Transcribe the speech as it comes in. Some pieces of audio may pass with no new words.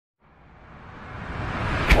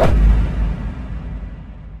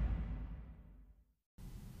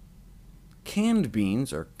Canned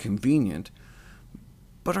beans are convenient,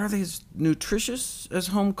 but are they as nutritious as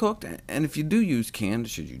home-cooked? And if you do use canned,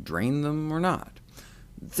 should you drain them or not?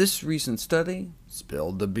 This recent study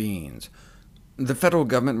spilled the beans. The federal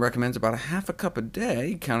government recommends about a half a cup a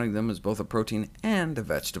day, counting them as both a protein and a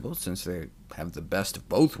vegetable, since they have the best of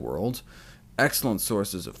both worlds. Excellent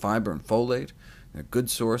sources of fiber and folate. They're good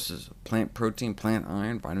sources of plant protein, plant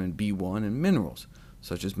iron, vitamin B1, and minerals,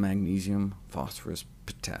 such as magnesium, phosphorus,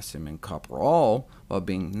 potassium, and copper, all while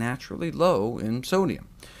being naturally low in sodium.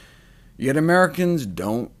 Yet Americans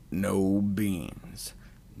don't know beans.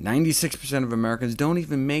 96% of Americans don't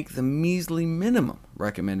even make the measly minimum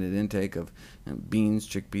recommended intake of beans,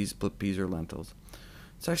 chickpeas, split peas, or lentils.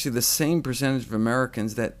 It's actually the same percentage of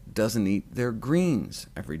Americans that doesn't eat their greens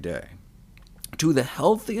every day. Two of the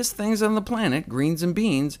healthiest things on the planet, greens and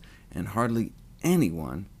beans, and hardly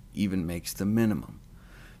anyone even makes the minimum.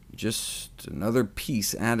 Just another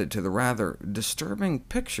piece added to the rather disturbing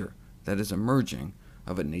picture that is emerging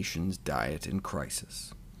of a nation's diet in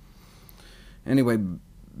crisis. Anyway,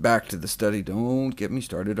 back to the study. Don't get me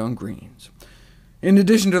started on greens. In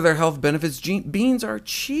addition to their health benefits, beans are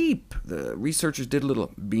cheap. The researchers did a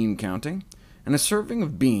little bean counting, and a serving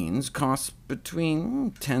of beans costs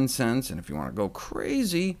between 10 cents and, if you want to go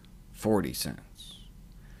crazy, 40 cents.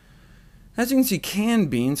 As you can see, canned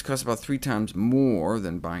beans cost about 3 times more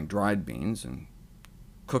than buying dried beans and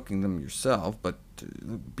cooking them yourself, but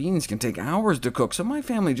beans can take hours to cook, so my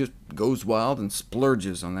family just goes wild and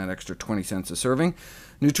splurges on that extra 20 cents a serving.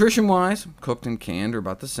 Nutrition-wise, cooked and canned are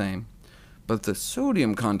about the same, but the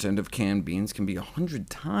sodium content of canned beans can be 100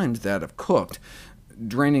 times that of cooked.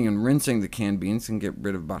 Draining and rinsing the canned beans can get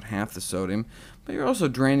rid of about half the sodium, but you're also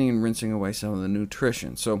draining and rinsing away some of the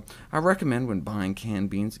nutrition. So I recommend when buying canned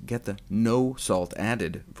beans, get the no salt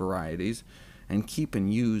added varieties, and keep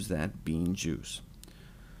and use that bean juice.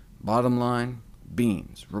 Bottom line,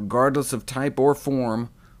 beans, regardless of type or form,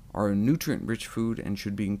 are a nutrient-rich food and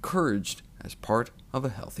should be encouraged as part of a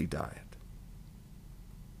healthy diet.